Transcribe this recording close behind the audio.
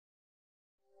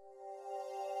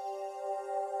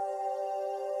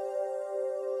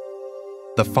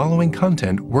The following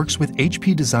content works with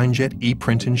HP DesignJet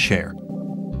ePrint and Share.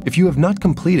 If you have not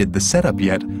completed the setup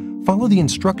yet, follow the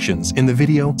instructions in the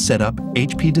video Set up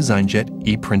HP DesignJet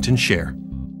ePrint and Share.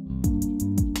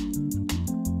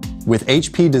 With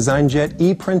HP DesignJet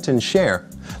ePrint and Share,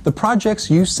 the projects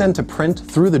you send to print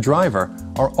through the driver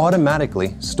are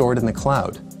automatically stored in the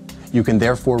cloud. You can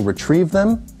therefore retrieve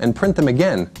them and print them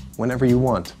again whenever you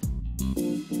want.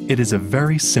 It is a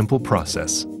very simple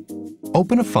process.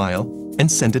 Open a file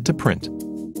and send it to print.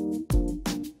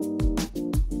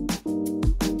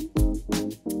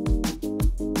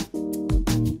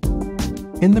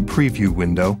 In the preview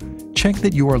window, check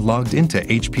that you are logged into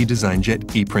HP DesignJet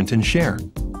ePrint and Share.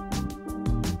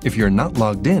 If you're not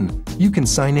logged in, you can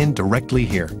sign in directly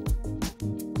here.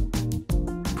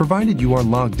 Provided you are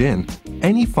logged in,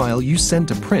 any file you send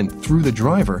to print through the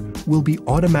driver will be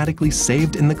automatically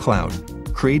saved in the cloud,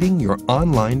 creating your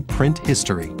online print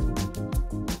history.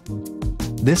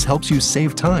 This helps you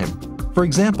save time. For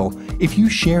example, if you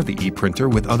share the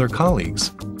ePrinter with other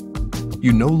colleagues,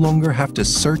 you no longer have to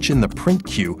search in the print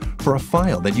queue for a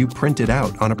file that you printed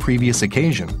out on a previous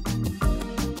occasion.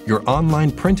 Your online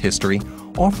print history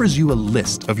offers you a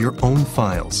list of your own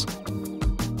files.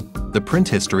 The print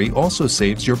history also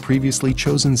saves your previously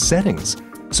chosen settings,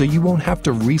 so you won't have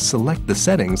to reselect the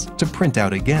settings to print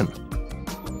out again.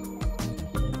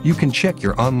 You can check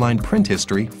your online print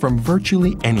history from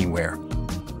virtually anywhere.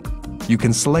 You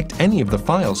can select any of the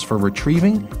files for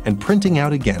retrieving and printing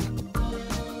out again.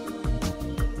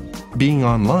 Being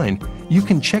online, you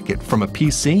can check it from a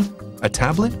PC, a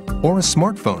tablet, or a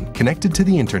smartphone connected to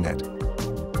the internet.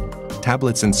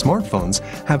 Tablets and smartphones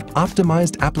have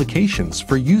optimized applications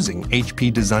for using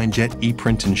HP DesignJet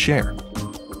ePrint and Share.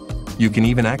 You can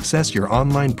even access your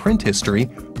online print history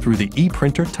through the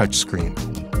ePrinter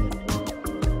touchscreen.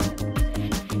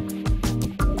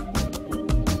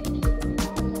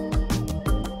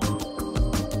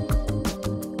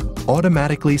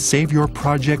 Automatically save your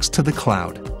projects to the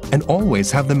cloud and always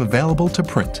have them available to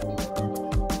print.